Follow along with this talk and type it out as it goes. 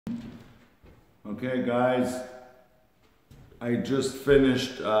Okay guys, I just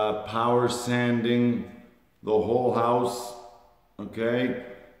finished power sanding the whole house. Okay,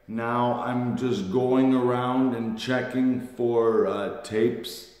 now I'm just going around and checking for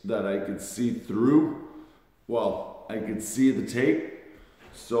tapes that I could see through. Well, I could see the tape.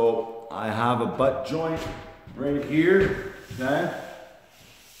 So I have a butt joint right here, okay?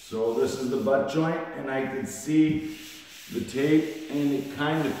 So this is the butt joint and I can see the tape and it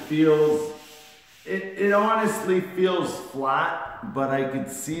kind of feels, it honestly feels flat, but I could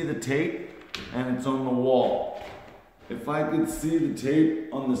see the tape and it's on the wall. If I could see the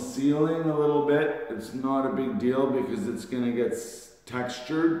tape on the ceiling a little bit, it's not a big deal because it's gonna get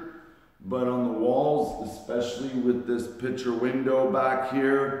textured. But on the walls, especially with this picture window back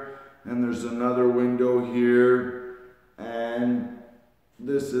here, and there's another window here, and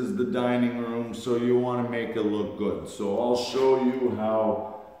this is the dining room, so you want to make it look good. So I'll show you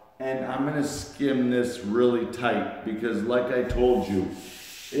how, and I'm going to skim this really tight because like I told you,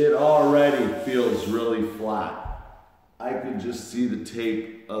 it already feels really flat. I could just see the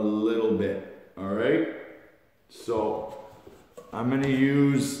tape a little bit, all right? So I'm going to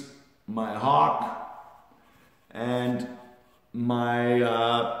use my Hawk and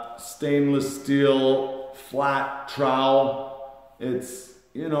my stainless steel flat trowel. It's,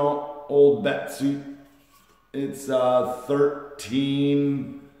 you know, old Betsy. It's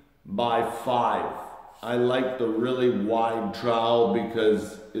 13 by 5. I like the really wide trowel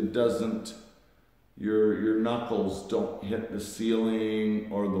because it doesn't, your knuckles don't hit the ceiling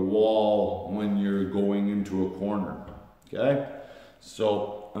or the wall when you're going into a corner, okay?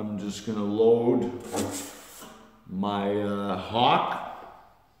 So I'm just gonna load my Hawk.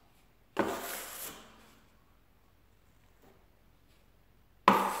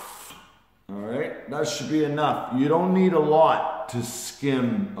 All right, that should be enough. You don't need a lot to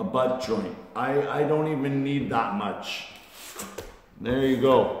skim a butt joint. I don't even need that much. There you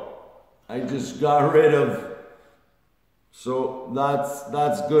go. I just got rid of, so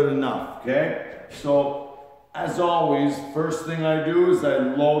that's good enough, okay? So as always, first thing I do is I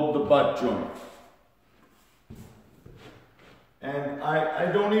load the butt joint. And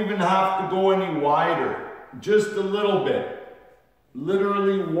I don't even have to go any wider, just a little bit.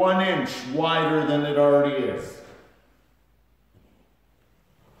 Literally 1 inch wider than it already is.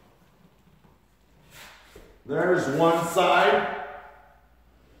 There's one side.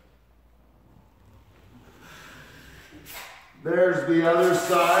 There's the other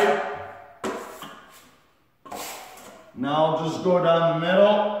side. Now I'll just go down the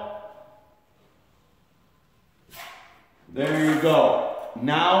middle. There you go.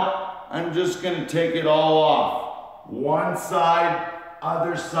 Now I'm just going to take it all off. One side,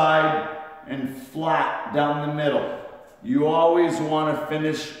 other side, and flat down the middle. You always want to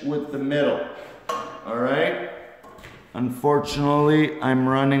finish with the middle. All right? Unfortunately, I'm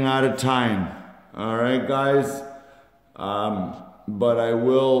running out of time. All right, guys? But I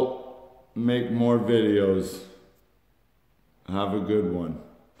will make more videos. Have a good one.